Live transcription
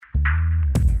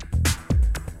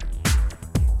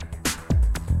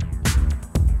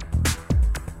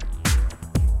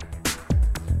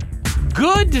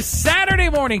Good Saturday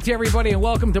morning to everybody, and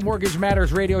welcome to Mortgage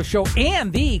Matters Radio Show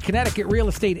and the Connecticut Real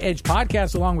Estate Edge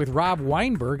podcast, along with Rob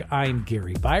Weinberg. I'm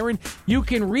Gary Byron. You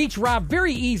can reach Rob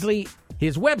very easily.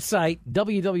 His website,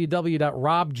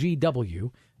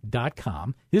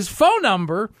 www.robgw.com. His phone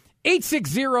number,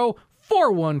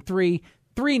 860-413-3938.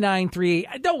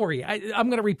 Don't worry, I'm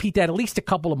going to repeat that at least a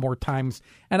couple of more times,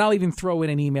 and I'll even throw in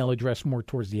an email address more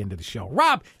towards the end of the show.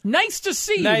 Rob, nice to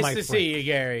see you, my friend. Nice to see you,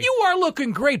 Gary. You are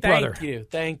looking great, brother.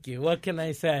 Thank you. What can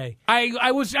I say?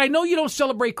 I know you don't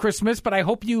celebrate Christmas, but I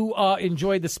hope you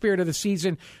enjoyed the spirit of the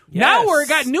season. Yes. Now we've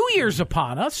got New Year's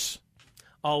upon us.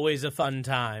 Always a fun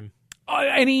time.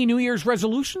 Any New Year's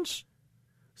resolutions?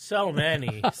 So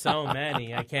many.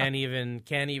 I can't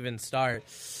even start.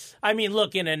 I mean,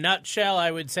 look, in a nutshell,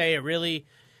 I would say it really,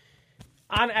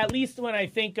 at least when I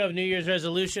think of New Year's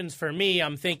resolutions for me,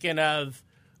 I'm thinking of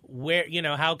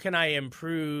how can I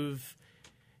improve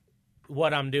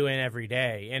what I'm doing every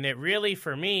day? And it really,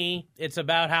 for me, it's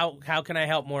about how can I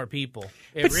help more people?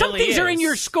 But some things are in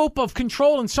your scope of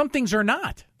control and some things are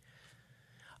not.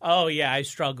 Oh, yeah, I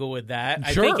struggle with that.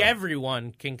 Sure. I think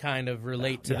everyone can kind of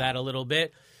relate to that a little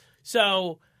bit.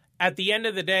 So at the end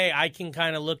of the day, I can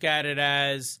kind of look at it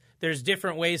as there's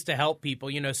different ways to help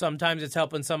people. You know, sometimes it's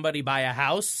helping somebody buy a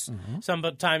house. Mm-hmm.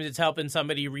 Sometimes it's helping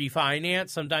somebody refinance.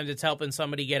 Sometimes it's helping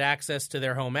somebody get access to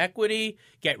their home equity,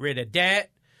 get rid of debt.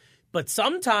 But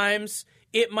sometimes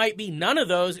it might be none of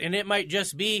those, and it might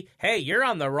just be, hey, you're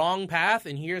on the wrong path,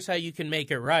 and here's how you can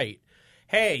make it right.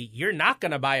 Hey, you're not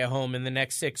going to buy a home in the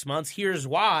next 6 months. Here's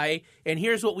why, and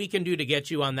here's what we can do to get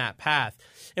you on that path.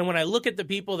 And when I look at the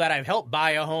people that I've helped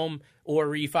buy a home or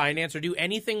refinance or do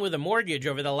anything with a mortgage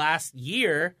over the last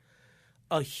year,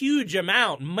 a huge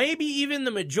amount, maybe even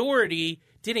the majority,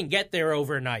 didn't get there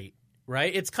overnight,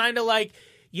 right? It's kind of like,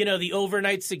 the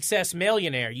overnight success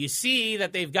millionaire. You see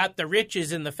that they've got the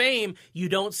riches and the fame. You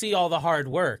don't see all the hard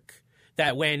work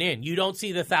that went in. You don't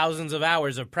see the thousands of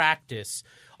hours of practice,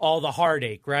 all the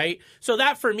heartache, right? So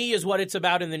that for me is what it's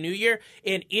about in the new year.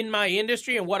 And in my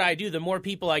industry and what I do, the more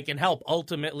people I can help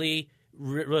ultimately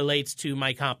relates to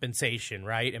my compensation,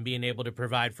 right? And being able to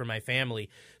provide for my family.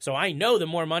 So I know the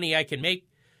more money I can make,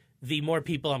 the more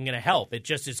people I'm going to help. It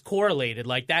just is correlated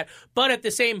like that. But at the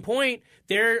same point,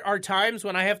 there are times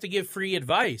when I have to give free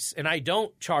advice and I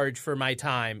don't charge for my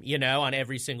time, on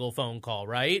every single phone call,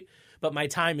 right? But my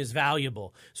time is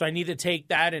valuable. So I need to take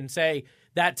that and say,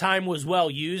 that time was well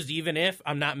used, even if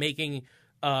I'm not making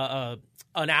an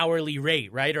hourly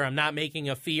rate, right? Or I'm not making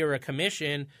a fee or a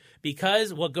commission,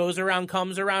 because what goes around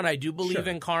comes around. I do believe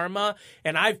in karma,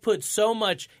 and I've put so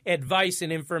much advice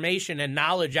and information and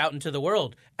knowledge out into the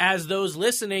world. As those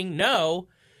listening know,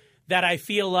 that I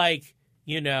feel like,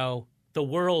 the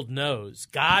world knows,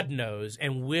 God knows,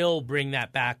 and will bring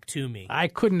that back to me. I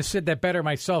couldn't have said that better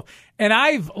myself. And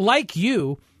like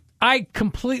you, I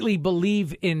completely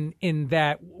believe in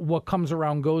that what comes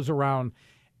around goes around.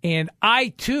 And I,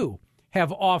 too,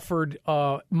 have offered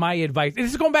my advice. This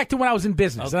is going back to when I was in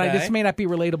business. Okay. And this may not be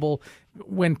relatable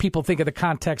when people think of the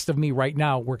context of me right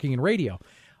now working in radio.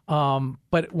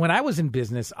 But when I was in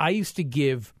business, I used to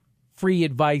give free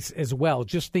advice as well,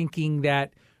 just thinking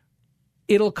that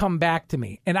it'll come back to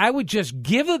me. And I would just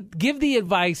give the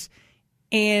advice,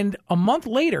 and a month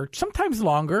later, sometimes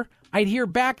longer, I'd hear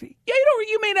back,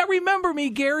 you may not remember me,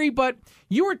 Gary, but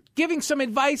you were giving some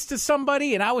advice to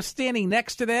somebody, and I was standing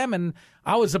next to them, and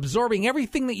I was absorbing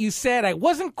everything that you said. I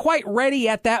wasn't quite ready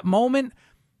at that moment,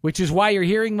 which is why you're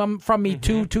hearing them from me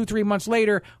 3 months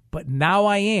later, but now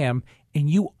I am.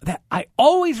 And I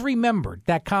always remembered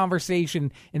that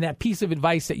conversation and that piece of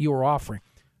advice that you were offering.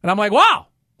 And I'm like, wow,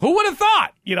 who would have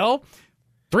thought,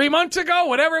 3 months ago,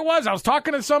 whatever it was, I was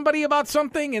talking to somebody about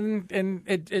something, and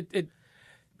it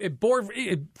bore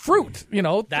fruit,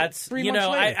 That's, 3 months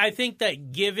later. I think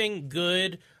that giving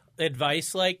good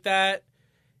advice like that,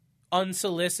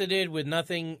 unsolicited, with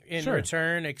nothing in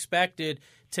return expected,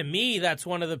 to me, that's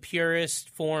one of the purest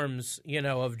forms,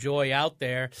 of joy out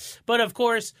there. But of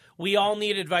course, we all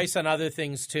need advice on other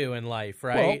things too in life,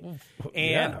 right? Well,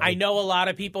 and yeah. I know a lot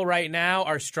of people right now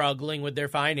are struggling with their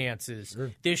finances.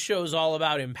 Sure. This show's all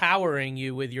about empowering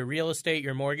you with your real estate,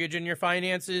 your mortgage, and your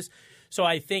finances. So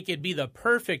I think it'd be the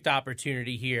perfect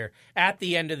opportunity here at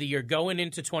the end of the year, going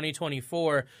into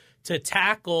 2024, to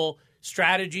tackle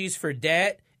strategies for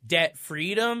debt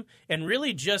freedom, and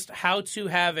really just how to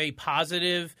have a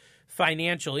positive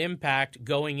financial impact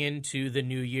going into the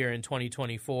new year in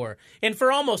 2024. And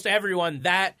for almost everyone,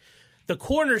 that the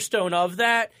cornerstone of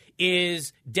that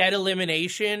is debt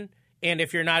elimination And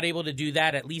if you're not able to do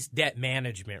that, at least debt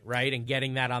management, right? And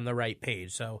getting that on the right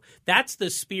page. So that's the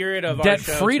spirit of our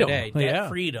show freedom. Today. Debt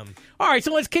freedom. All right,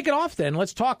 so let's kick it off then.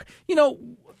 Let's talk.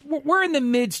 We're in the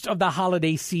midst of the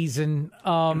holiday season.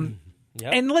 And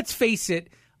let's face it,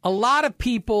 a lot of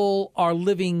people are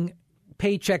living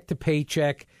paycheck to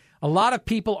paycheck. A lot of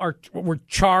people were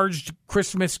charged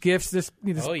Christmas gifts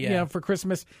for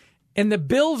Christmas. And the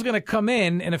bill's going to come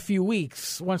in a few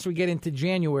weeks once we get into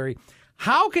January.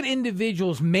 How can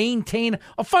individuals maintain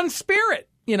a fun spirit,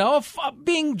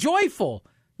 being joyful,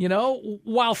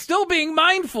 while still being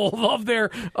mindful of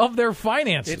their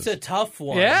finances? It's a tough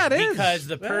one. Yeah, it is. Because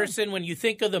the person, when you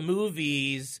think of the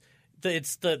movies,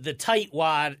 it's the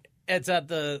tightwad. It's at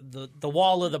the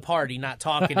wall of the party, not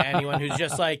talking to anyone who's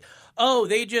just like, oh,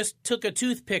 they just took a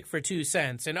toothpick for 2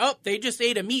 cents, and they just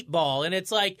ate a meatball. And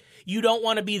it's like, you don't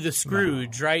want to be the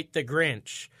Scrooge, right? The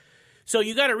Grinch. So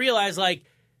you got to realize,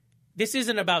 this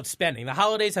isn't about spending. The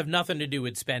holidays have nothing to do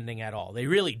with spending at all. They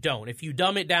really don't. If you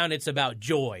dumb it down, it's about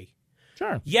joy.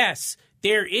 Sure. Yes,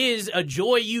 there is a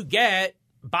joy you get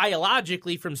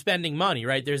biologically from spending money,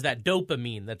 right? There's that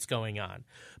dopamine that's going on.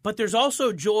 But there's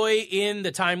also joy in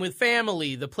the time with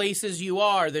family, the places you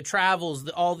are, the travels,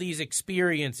 all these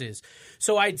experiences.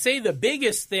 So I'd say the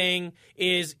biggest thing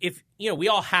is if, we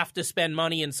all have to spend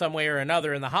money in some way or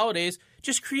another in the holidays,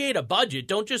 just create a budget.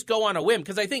 Don't just go on a whim,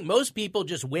 because I think most people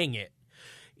just wing it.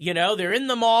 They're in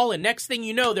the mall, and next thing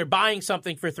you know, they're buying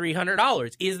something for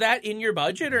 $300. Is that in your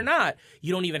budget or not?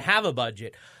 You don't even have a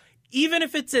budget. Even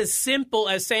if it's as simple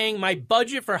as saying my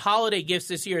budget for holiday gifts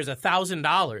this year is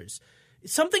 $1,000,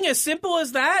 something as simple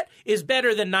as that is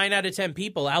better than 9 out of 10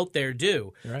 people out there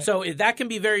do. Right. So that can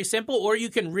be very simple, or you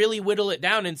can really whittle it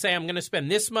down and say, I'm going to spend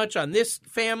this much on this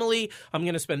family. I'm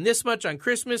going to spend this much on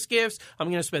Christmas gifts. I'm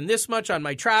going to spend this much on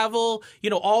my travel.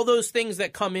 All those things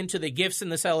that come into the gifts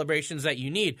and the celebrations that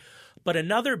you need. But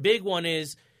another big one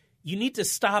is, you need to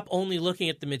stop only looking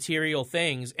at the material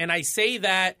things. And I say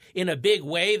that in a big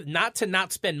way, not to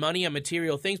not spend money on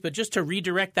material things, but just to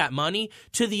redirect that money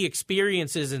to the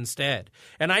experiences instead.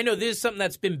 And I know this is something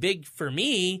that's been big for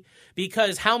me,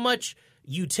 because how much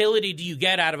utility do you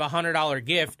get out of a $100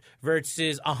 gift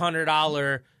versus a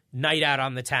 $100 night out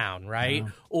on the town, right? Yeah.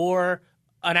 Or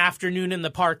an afternoon in the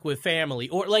park with family,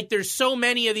 or there's so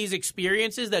many of these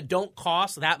experiences that don't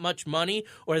cost that much money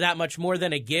or that much more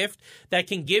than a gift that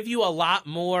can give you a lot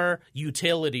more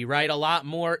utility, right? A lot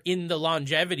more in the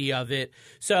longevity of it.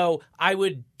 So I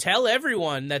would tell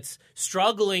everyone that's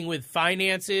struggling with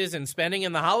finances and spending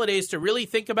in the holidays to really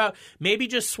think about maybe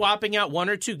just swapping out 1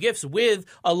 or 2 gifts with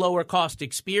a lower cost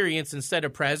experience instead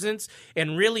of presents,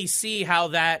 and really see how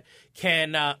that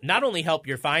can not only help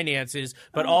your finances,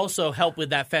 but also help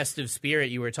with that festive spirit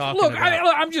you were talking about.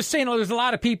 I'm just saying, there's a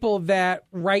lot of people that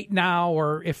right now,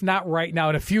 or if not right now,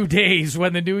 in a few days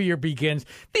when the new year begins,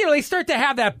 they start to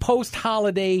have that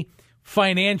post-holiday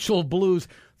financial blues.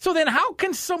 So then how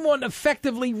can someone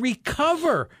effectively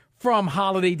recover from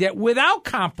holiday debt without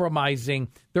compromising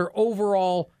their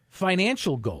overall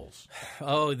financial goals?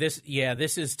 Oh, this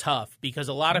is tough, because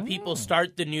a lot of people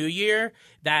start the new year,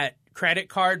 that credit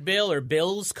card bill or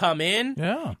bills come in,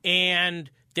 and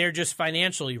they're just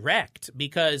financially wrecked,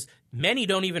 because many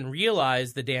don't even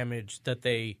realize the damage that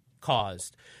they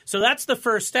caused. So that's the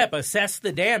first step. Assess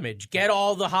the damage. Get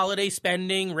all the holiday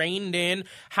spending reined in.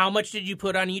 How much did you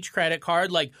put on each credit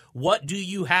card? What do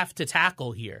you have to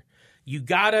tackle here? You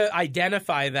got to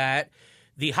identify that,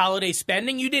 the holiday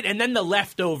spending you did, and then the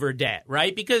leftover debt,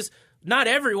 right? Because not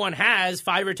everyone has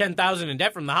 $5,000 or $10,000 in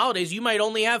debt from the holidays. You might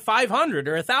only have $500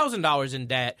 or $1,000 in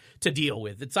debt to deal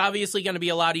with. It's obviously going to be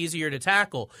a lot easier to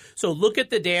tackle. So look at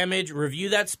the damage, review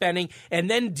that spending, and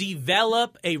then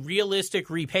develop a realistic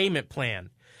repayment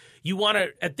plan. You want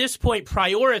to, at this point,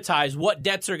 prioritize what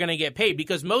debts are going to get paid,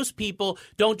 because most people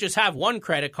don't just have one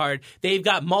credit card. They've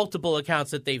got multiple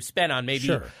accounts that they've spent on, maybe,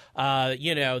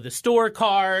 the store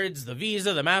cards, the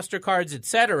Visa, the MasterCards, et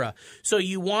cetera. So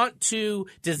you want to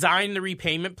design the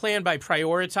repayment plan by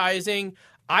prioritizing.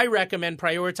 I recommend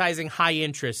prioritizing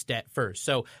high-interest debt first.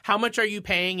 So how much are you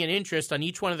paying in interest on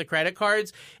each one of the credit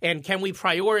cards, and can we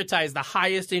prioritize the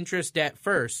highest interest debt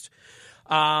first?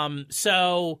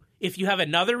 So if you have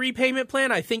another repayment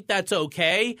plan, I think that's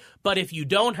okay. But if you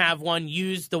don't have one,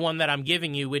 use the one that I'm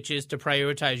giving you, which is to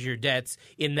prioritize your debts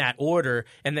in that order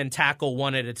and then tackle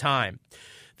one at a time.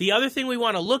 The other thing we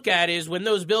want to look at is when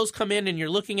those bills come in and you're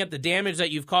looking at the damage that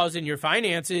you've caused in your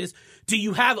finances, do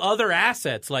you have other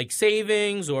assets like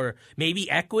savings or maybe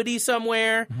equity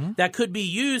somewhere that could be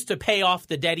used to pay off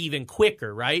the debt even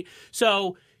quicker, right?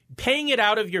 So paying it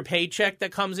out of your paycheck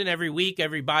that comes in every week,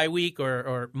 every bi-week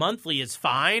or monthly is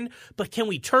fine, but can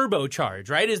we turbocharge,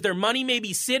 right? Is there money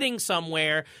maybe sitting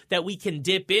somewhere that we can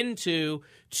dip into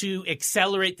to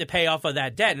accelerate the payoff of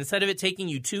that debt? Instead of it taking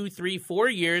you 2, 3, 4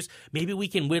 years, maybe we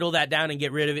can whittle that down and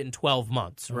get rid of it in 12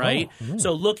 months, right? Oh.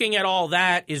 So looking at all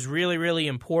that is really, really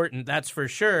important, that's for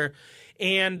sure.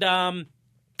 And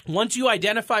once you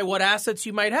identify what assets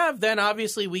you might have, then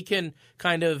obviously we can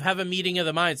kind of have a meeting of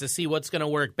the minds to see what's going to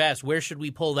work best. Where should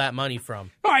we pull that money from?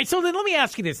 All right, so then let me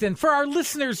ask you this. Then for our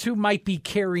listeners who might be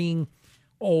carrying,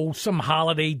 some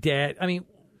holiday debt, I mean,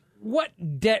 what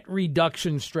debt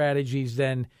reduction strategies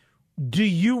then do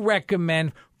you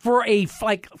recommend for a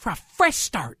fresh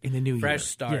start in the new year? Fresh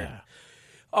start. Yeah.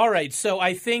 All right, so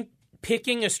I think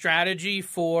picking a strategy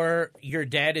for your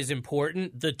debt is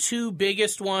important. The two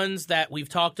biggest ones that we've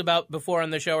talked about before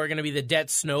on the show are going to be the debt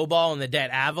snowball and the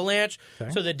debt avalanche. Okay.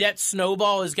 So the debt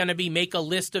snowball is going to be make a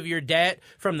list of your debt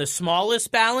from the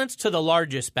smallest balance to the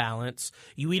largest balance.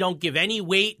 We don't give any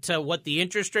weight to what the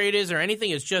interest rate is or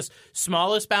anything. It's just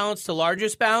smallest balance to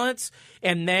largest balance.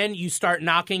 And then you start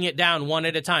knocking it down one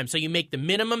at a time. So you make the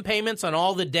minimum payments on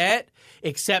all the debt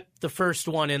except the first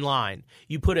one in line.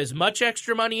 You put as much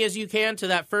extra money as you can to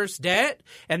that first debt,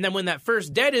 and then when that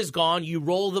first debt is gone, you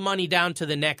roll the money down to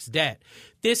the next debt.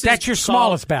 That's your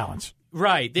smallest balance.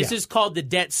 Right. This is called the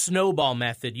debt snowball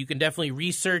method. You can definitely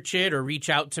research it or reach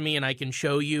out to me and I can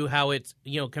show you how it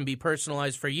can be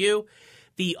personalized for you.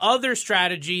 The other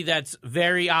strategy that's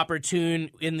very opportune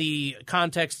in the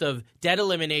context of debt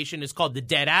elimination is called the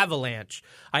debt avalanche.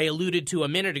 I alluded to a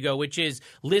minute ago, which is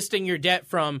listing your debt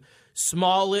from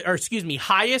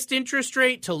highest interest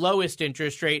rate to lowest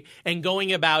interest rate and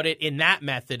going about it in that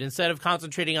method. Instead of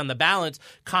concentrating on the balance,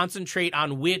 concentrate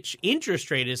on which interest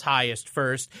rate is highest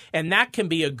first. And that can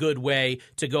be a good way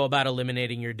to go about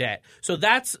eliminating your debt. So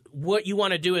that's what you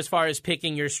want to do as far as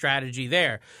picking your strategy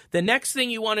there. The next thing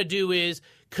you want to do is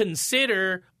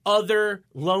consider other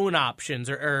loan options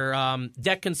or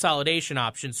debt consolidation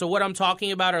options. So what I'm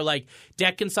talking about are like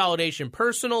debt consolidation,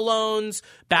 personal loans,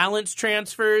 balance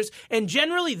transfers, and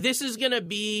generally this is going to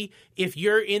be if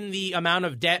you're in the amount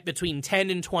of debt between $10,000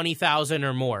 and $20,000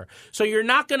 or more. So you're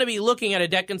not going to be looking at a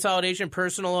debt consolidation,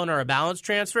 personal loan, or a balance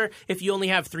transfer if you only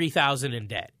have $3,000 in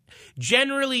debt.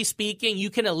 Generally speaking, you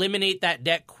can eliminate that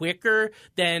debt quicker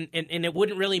than, and it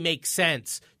wouldn't really make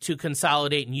sense to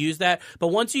consolidate and use that. But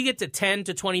once you get to $10,000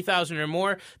 to $20,000 or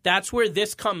more, that's where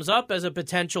this comes up as a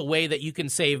potential way that you can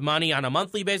save money on a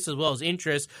monthly basis as well as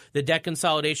interest, the debt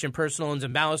consolidation, personal loans,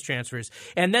 and balance transfers.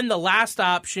 And then the last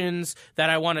options that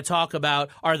I want to talk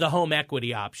about are the home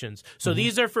equity options. So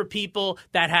these are for people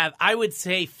that have, I would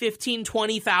say, $15,000,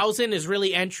 $20,000 is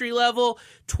really entry level.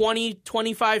 $20,000,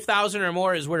 $25,000 or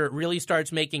more is where it really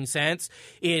starts making sense,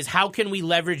 is how can we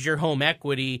leverage your home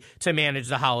equity to manage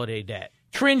the holiday debt?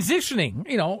 Transitioning,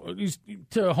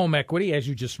 to home equity, as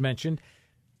you just mentioned,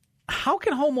 how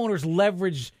can homeowners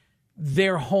leverage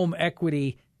their home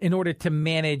equity in order to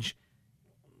manage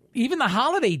even the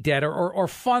holiday debt or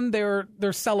fund their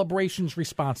celebrations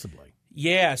responsibly?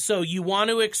 Yeah, so you want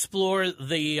to explore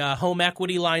the home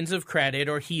equity lines of credit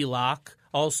or HELOC.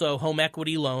 Also, home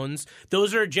equity loans.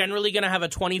 Those are generally going to have a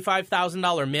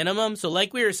 $25,000 minimum. So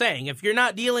like we were saying, if you're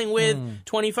not dealing with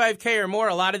 $25K or more,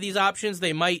 a lot of these options,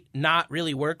 they might not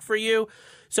really work for you.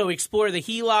 So explore the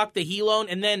HELOC, the HELoan,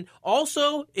 and then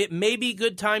also it may be a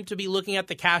good time to be looking at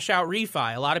the cash out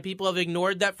refi. A lot of people have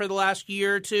ignored that for the last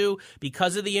year or two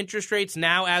because of the interest rates.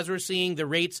 Now, as we're seeing the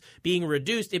rates being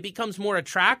reduced, it becomes more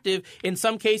attractive. In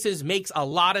some cases, makes a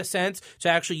lot of sense to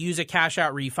actually use a cash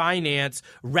out refinance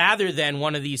rather than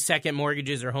one of these second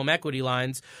mortgages or home equity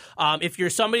lines. If you're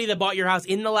somebody that bought your house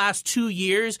in the last 2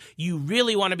 years, you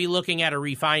really want to be looking at a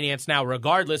refinance now,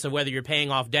 regardless of whether you're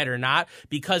paying off debt or not,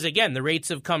 because again, the rates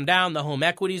have come down, the home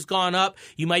equity's gone up.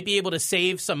 You might be able to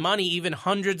save some money, even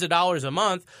hundreds of dollars a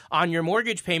month on your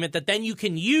mortgage payment that then you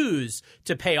can use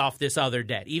to pay off this other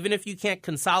debt, even if you can't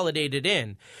consolidate it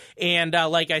in. And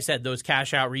like I said, those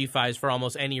cash out refis for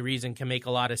almost any reason can make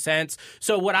a lot of sense.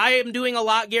 So what I am doing a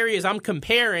lot, Gary, is I'm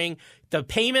comparing the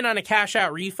payment on a cash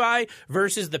out refi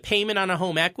versus the payment on a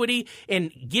home equity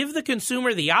and give the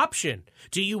consumer the option.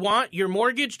 Do you want your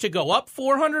mortgage to go up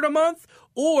 $400 a month,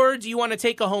 or do you want to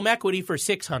take a home equity for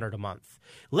 $600 a month?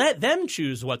 Let them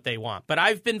choose what they want. But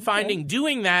I've been finding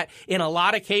doing that in a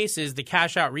lot of cases, the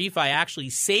cash out refi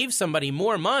actually saves somebody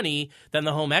more money than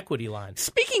the home equity line.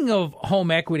 Speaking of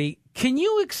home equity, can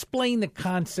you explain the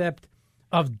concept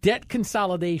of debt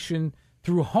consolidation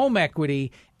through home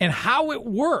equity and how it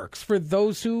works for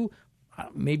those who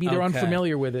Maybe they're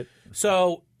unfamiliar with it.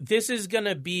 So this is going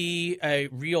to be a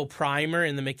real primer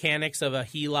in the mechanics of a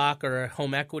HELOC or a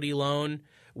home equity loan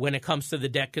when it comes to the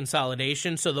debt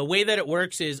consolidation. So the way that it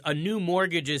works is a new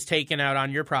mortgage is taken out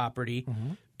on your property.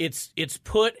 Mm-hmm. It's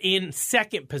put in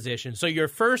second position. So your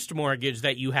first mortgage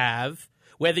that you have,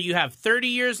 whether you have 30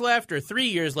 years left or 3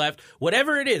 years left,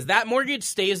 whatever it is, that mortgage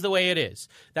stays the way it is.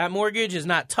 That mortgage is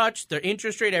not touched. The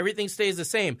interest rate, everything stays the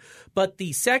same. But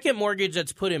the second mortgage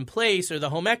that's put in place, or the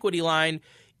home equity line,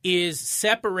 is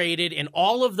separated, and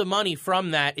all of the money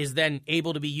from that is then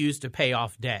able to be used to pay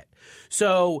off debt.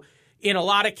 So in a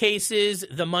lot of cases,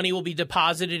 the money will be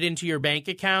deposited into your bank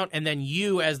account, and then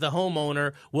you, as the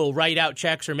homeowner, will write out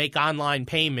checks or make online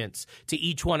payments to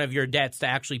each one of your debts to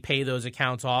actually pay those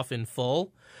accounts off in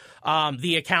full.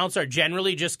 The accounts are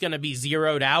generally just going to be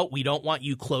zeroed out. We don't want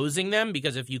you closing them,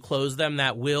 because if you close them,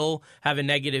 that will have a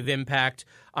negative impact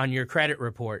on your credit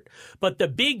report. But the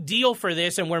big deal for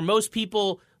this, and where most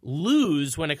people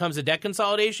lose when it comes to debt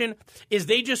consolidation, is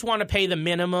they just want to pay the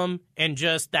minimum and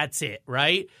just that's it,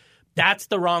 right? That's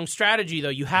the wrong strategy, though.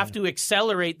 You have to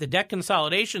accelerate the debt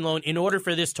consolidation loan in order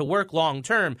for this to work long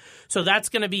term. So that's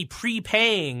going to be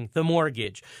prepaying the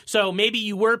mortgage. So maybe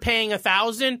you were paying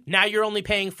 $1,000, now you're only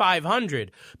paying $500.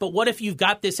 But what if you've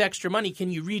got this extra money?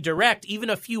 Can you redirect even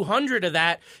a few hundred of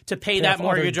that to pay that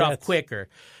mortgage off quicker?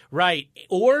 Right.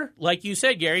 Or, like you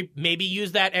said, Gary, maybe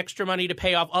use that extra money to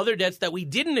pay off other debts that we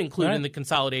didn't include in the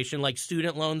consolidation, like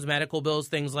student loans, medical bills,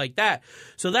 things like that.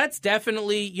 So that's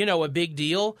definitely, a big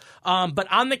deal.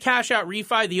 But on the cash out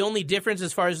refi, the only difference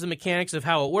as far as the mechanics of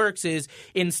how it works is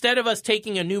instead of us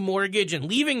taking a new mortgage and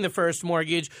leaving the first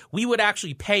mortgage, we would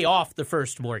actually pay off the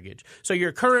first mortgage. So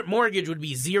your current mortgage would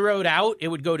be zeroed out. It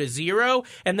would go to zero,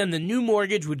 and then the new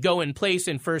mortgage would go in place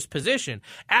in first position.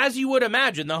 As you would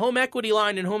imagine, the home equity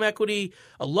line and home equity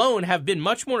alone have been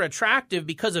much more attractive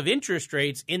because of interest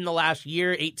rates in the last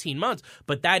year, 18 months,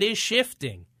 but that is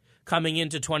shifting coming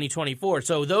into 2024.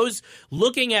 So those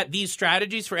looking at these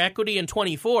strategies for equity in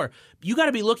 24, you got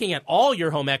to be looking at all your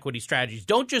home equity strategies.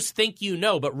 Don't just think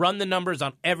but run the numbers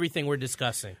on everything we're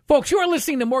discussing. Folks, you are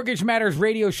listening to Mortgage Matters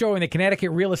radio show and the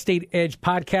Connecticut Real Estate Edge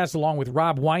podcast along with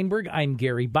Rob Weinberg. I'm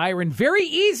Gary Byron. Very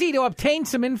easy to obtain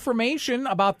some information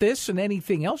about this and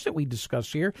anything else that we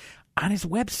discuss here on his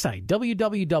website,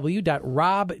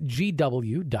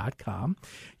 www.robgw.com.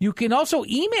 You can also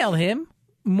email him,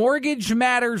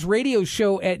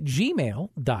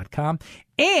 mortgagemattersradioshow@gmail.com.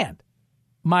 And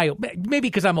maybe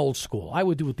because I'm old school, I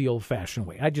would do it the old-fashioned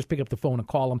way. I'd just pick up the phone and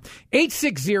call him,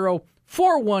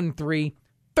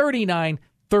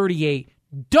 860-413-3938.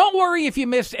 Don't worry if you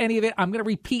missed any of it. I'm going to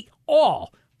repeat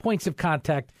all points of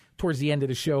contact towards the end of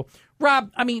the show.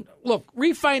 Rob, look,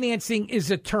 refinancing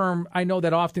is a term I know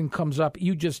that often comes up.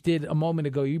 You just did a moment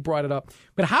ago. You brought it up.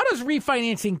 But how does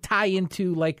refinancing tie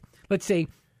into, let's say,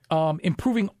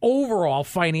 improving overall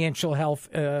financial health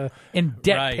and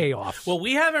debt payoffs? Well,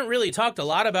 we haven't really talked a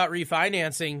lot about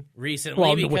refinancing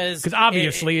recently because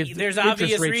obviously there's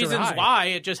obvious reasons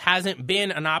why. It just hasn't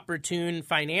been an opportune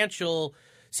financial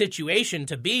situation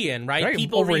to be in, right?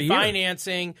 People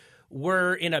refinancing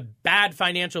were in a bad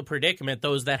financial predicament,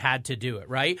 those that had to do it,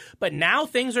 right? But now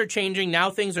things are changing.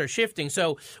 Now things are shifting.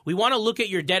 So we want to look at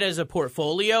your debt as a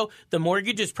portfolio. The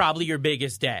mortgage is probably your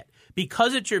biggest debt.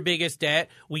 Because it's your biggest debt,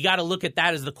 we got to look at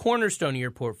that as the cornerstone of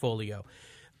your portfolio.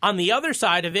 On the other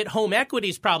side of it, home equity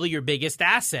is probably your biggest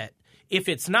asset. If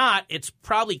it's not, it's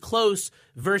probably close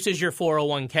versus your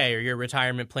 401k or your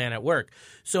retirement plan at work.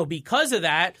 So because of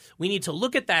that, we need to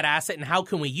look at that asset and how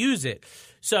can we use it?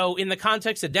 So in the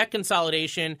context of debt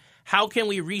consolidation, how can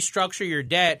we restructure your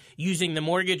debt using the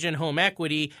mortgage and home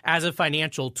equity as a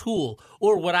financial tool,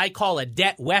 or what I call a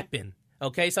debt weapon,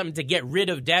 okay? Something to get rid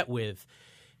of debt with.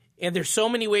 And there's so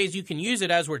many ways you can use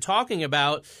it as we're talking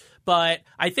about, but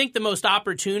I think the most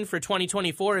opportune for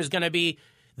 2024 is going to be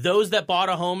those that bought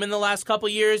a home in the last couple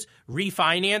of years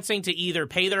refinancing to either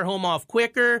pay their home off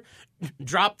quicker,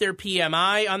 drop their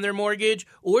PMI on their mortgage,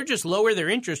 or just lower their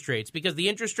interest rates, because the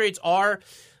interest rates are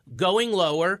going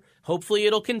lower. Hopefully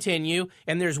it'll continue,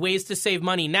 and there's ways to save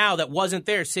money now that wasn't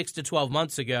there 6 to 12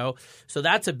 months ago. So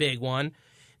that's a big one.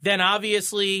 Then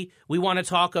obviously we want to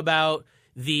talk about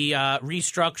the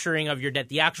restructuring of your debt,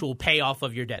 the actual payoff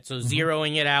of your debt. So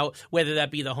zeroing it out, whether that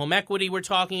be the home equity we're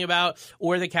talking about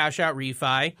or the cash out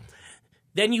refi.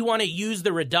 Then you want to use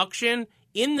the reduction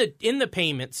in the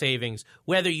payment savings,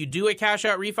 whether you do a cash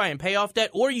out refi and pay off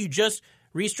debt or you just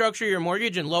restructure your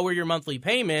mortgage and lower your monthly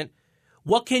payment.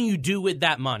 What can you do with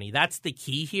that money? That's the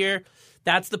key here.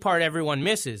 That's the part everyone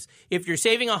misses. If you're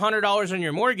saving $100 on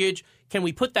your mortgage, can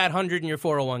we put that $100 in your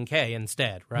 401k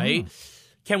instead, right?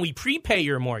 Can we prepay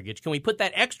your mortgage? Can we put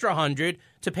that extra $100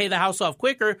 to pay the house off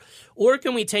quicker? Or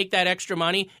can we take that extra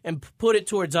money and put it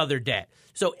towards other debt?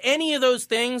 So any of those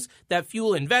things that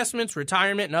fuel investments,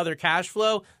 retirement, and other cash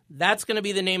flow, that's going to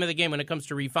be the name of the game when it comes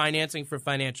to refinancing for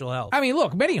financial health. I mean,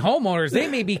 look, many homeowners, they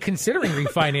may be considering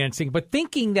refinancing, but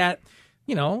thinking that,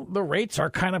 the rates are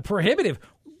kind of prohibitive.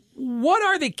 What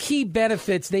are the key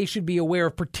benefits they should be aware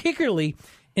of, particularly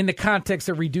in the context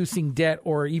of reducing debt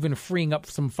or even freeing up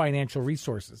some financial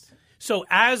resources? So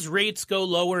as rates go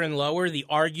lower and lower, the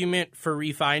argument for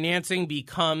refinancing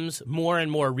becomes more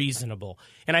and more reasonable.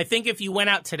 And I think if you went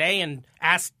out today and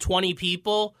asked 20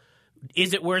 people,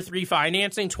 is it worth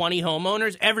refinancing, 20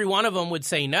 homeowners, every one of them would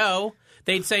say no.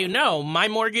 They'd say, no, my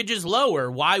mortgage is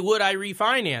lower. Why would I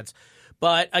refinance?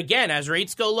 But again, as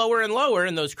rates go lower and lower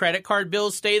and those credit card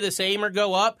bills stay the same or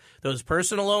go up, those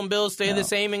personal loan bills stay the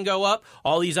same and go up,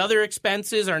 all these other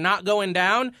expenses are not going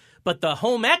down, but the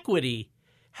home equity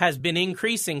has been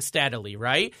increasing steadily,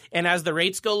 right? And as the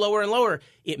rates go lower and lower,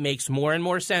 it makes more and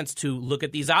more sense to look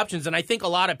at these options. And I think a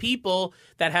lot of people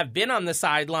that have been on the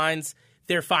sidelines,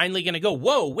 they're finally going to go,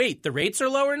 whoa, wait, the rates are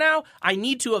lower now? I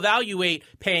need to evaluate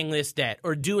paying this debt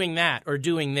or doing that or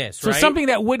doing this, right? So something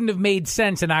that wouldn't have made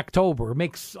sense in October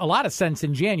makes a lot of sense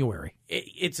in January. And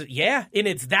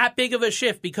it's that big of a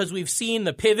shift because we've seen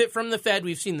the pivot from the Fed,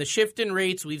 we've seen the shift in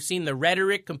rates, we've seen the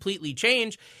rhetoric completely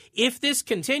change. If this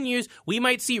continues, we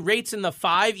might see rates in the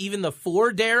 5, even the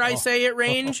 4, dare I say it,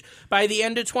 range by the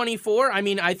end of 24. I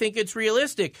mean, I think it's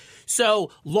realistic.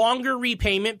 So longer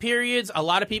repayment periods, a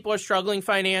lot of people are struggling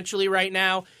financially right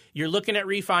now. You're looking at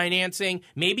refinancing.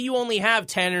 Maybe you only have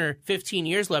 10 or 15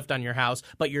 years left on your house,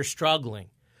 but you're struggling.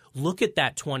 Look at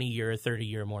that 20-year or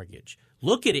 30-year mortgage.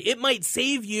 Look at it. It might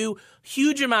save you a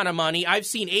huge amount of money. I've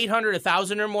seen $800,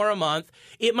 $1,000 or more a month.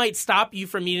 It might stop you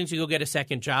from needing to go get a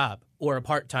second job or a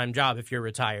part-time job if you're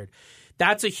retired.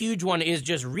 That's a huge one, is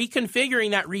just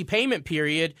reconfiguring that repayment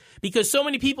period, because so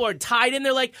many people are tied in.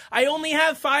 They're like, I only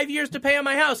have 5 years to pay on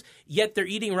my house, yet they're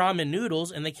eating ramen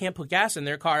noodles and they can't put gas in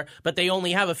their car, but they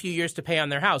only have a few years to pay on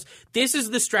their house. This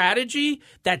is the strategy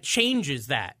that changes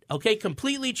that, okay?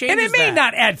 Completely changes that. And it may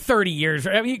not add 30 years.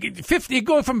 I mean, 50,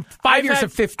 go from 5 years to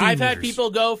 15 I've years. had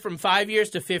people go from 5 years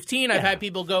to 15. I've had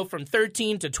people go from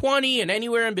 13 to 20 and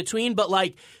anywhere in between. But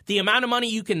like, the amount of money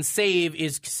you can save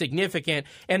is significant,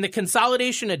 and the consolidation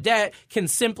of debt can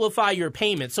simplify your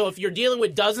payments. So if you're dealing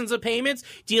with dozens of payments,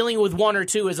 dealing with 1 or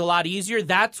 2 is a lot easier.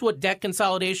 That's what debt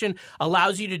consolidation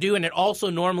allows you to do, and it also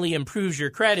normally improves your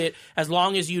credit as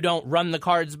long as you don't run the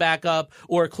cards back up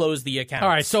or close the account. All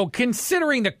right, so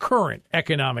considering the current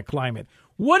economic climate,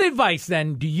 what advice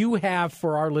then do you have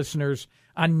for our listeners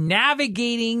on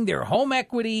navigating their home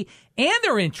equity and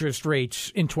their interest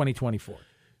rates in 2024?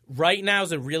 Right now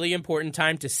is a really important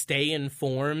time to stay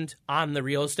informed on the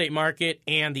real estate market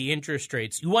and the interest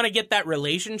rates. You want to get that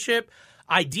relationship,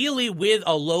 ideally with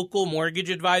a local mortgage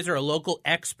advisor, a local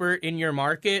expert in your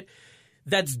market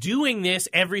that's doing this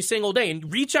every single day.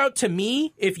 And reach out to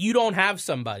me if you don't have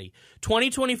somebody.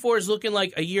 2024 is looking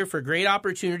like a year for great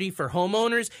opportunity for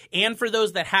homeowners and for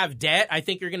those that have debt. I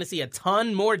think you're going to see a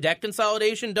ton more debt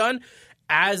consolidation done,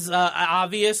 as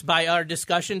obvious by our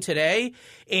discussion today.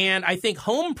 And I think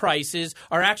home prices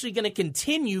are actually going to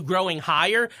continue growing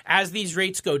higher as these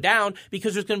rates go down,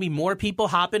 because there's going to be more people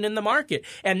hopping in the market.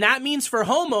 And that means for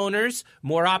homeowners,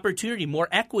 more opportunity, more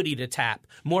equity to tap,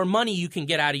 more money you can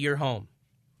get out of your home.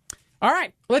 All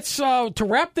right, let's to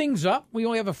wrap things up. We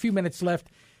only have a few minutes left.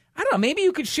 I don't know, maybe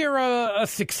you could share a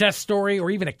success story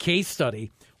or even a case study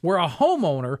where a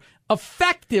homeowner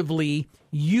effectively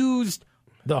used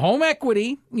the home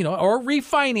equity, or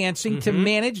refinancing to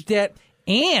manage debt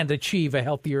and achieve a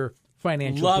healthier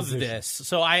financial position. Love this.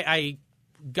 So I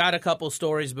got a couple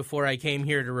stories before I came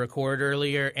here to record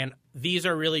earlier, and these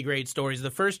are really great stories. The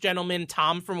first gentleman,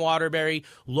 Tom from Waterbury,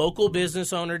 local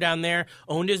business owner down there,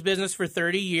 owned his business for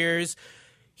 30 years.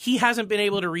 He hasn't been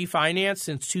able to refinance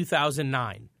since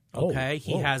 2009. Okay,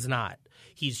 he has not.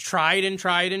 He's tried and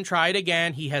tried and tried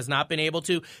again. He has not been able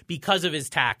to because of his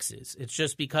taxes. It's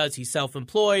just because he's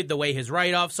self-employed, the way his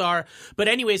write-offs are. But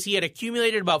anyways, he had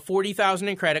accumulated about $40,000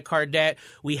 in credit card debt.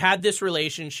 We had this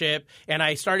relationship, and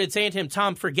I started saying to him,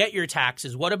 Tom, forget your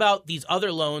taxes. What about these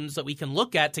other loans that we can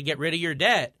look at to get rid of your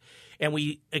debt? And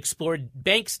we explored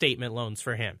bank statement loans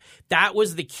for him. That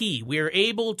was the key. We were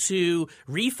able to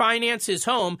refinance his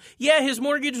home. Yeah, his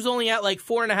mortgage was only at like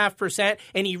 4.5%,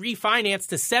 and he refinanced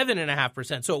to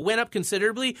 7.5%. So it went up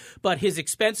considerably, but his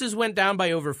expenses went down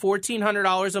by over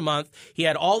 $1,400 a month. He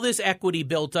had all this equity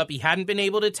built up he hadn't been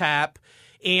able to tap,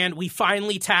 and we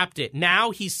finally tapped it. Now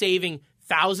he's saving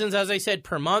thousands, as I said,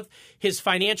 per month. His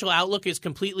financial outlook is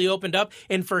completely opened up.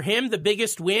 And for him, the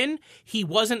biggest win, he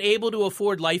wasn't able to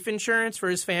afford life insurance for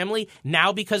his family.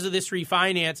 Now, because of this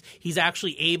refinance, he's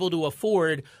actually able to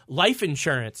afford life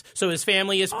insurance. So his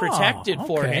family is protected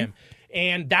for him.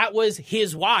 And that was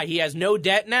his why. He has no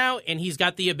debt now, and he's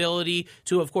got the ability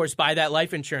to, of course, buy that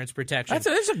life insurance protection.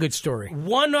 That's a good story.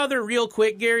 One other real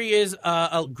quick, Gary, is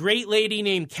a great lady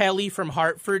named Kelly from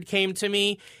Hartford came to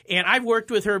me, and I've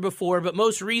worked with her before, but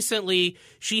most recently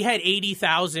she had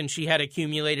 $80,000 she had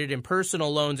accumulated in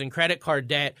personal loans and credit card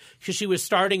debt because she was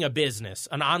starting a business,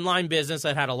 an online business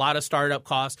that had a lot of startup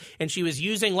costs, and she was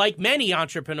using, like many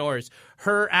entrepreneurs,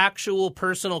 her actual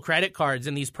personal credit cards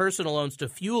and these personal loans to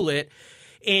fuel it.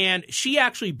 And she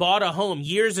actually bought a home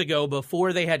years ago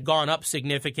before they had gone up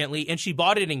significantly, and she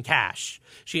bought it in cash.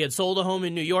 She had sold a home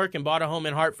in New York and bought a home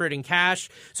in Hartford in cash.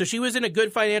 So she was in a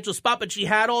good financial spot, but she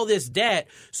had all this debt.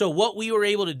 So what we were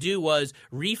able to do was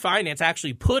refinance,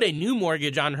 actually put a new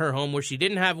mortgage on her home where she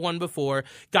didn't have one before,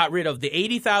 got rid of the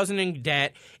 $80,000 in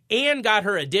debt, and got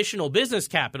her additional business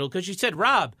capital because she said,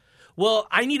 Rob, well,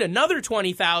 I need another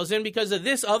 $20,000 because of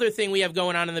this other thing we have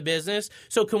going on in the business.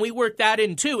 So can we work that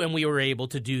in too? And we were able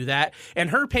to do that. And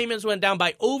her payments went down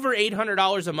by over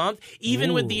 $800 a month,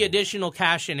 even with the additional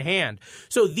cash in hand.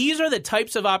 So these are the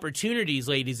types of opportunities,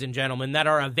 ladies and gentlemen, that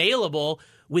are available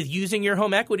with using your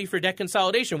home equity for debt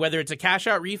consolidation, whether it's a cash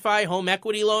out refi, home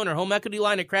equity loan, or home equity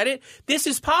line of credit. This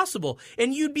is possible.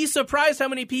 And you'd be surprised how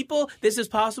many people this is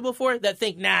possible for that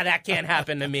think, nah, that can't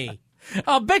happen to me.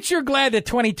 I'll bet you're glad that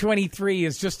 2023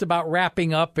 is just about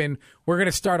wrapping up and we're going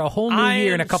to start a whole new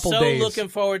year in a couple days. I'm so looking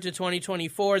forward to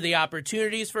 2024. The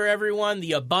opportunities for everyone,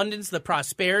 the abundance, the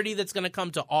prosperity that's going to come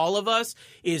to all of us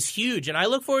is huge. And I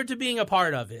look forward to being a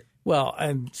part of it. Well,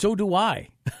 and so do I.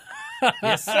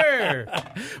 Yes, sir.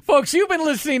 Folks, you've been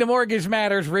listening to Mortgage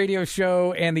Matters radio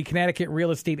show and the Connecticut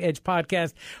Real Estate Edge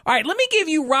podcast. All right, let me give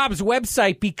you Rob's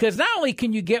website because not only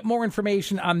can you get more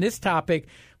information on this topic,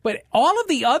 but all of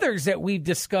the others that we've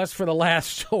discussed for the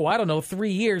last,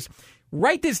 3 years,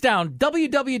 write this down,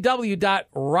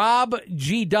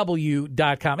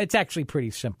 www.robgw.com. It's actually pretty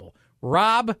simple,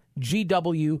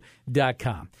 robgw.com.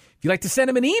 If you'd like to send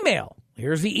him an email,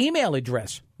 here's the email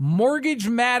address,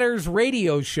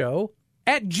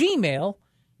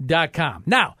 mortgagemattersradio@gmail.com.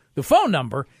 Now, the phone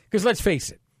number, because let's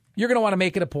face it, you're going to want to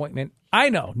make an appointment. I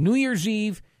know, New Year's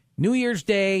Eve, New Year's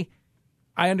Day,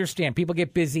 I understand. People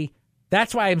get busy.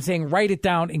 That's why I'm saying write it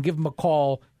down and give them a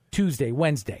call Tuesday,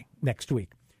 Wednesday, next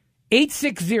week.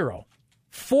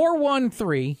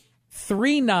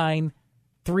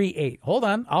 860-413-3938. Hold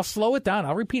on. I'll slow it down.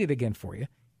 I'll repeat it again for you.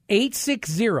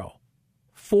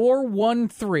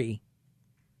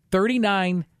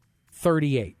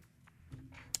 860-413-3938.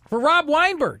 For Rob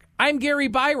Weinberg, I'm Gary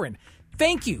Byron.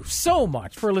 Thank you so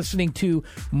much for listening to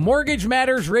Mortgage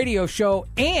Matters Radio Show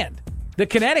and the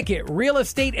Connecticut Real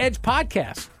Estate Edge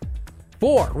podcast.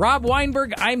 For Rob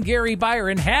Weinberg, I'm Gary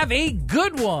Byron. Have a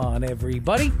good one,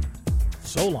 everybody.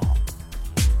 So long.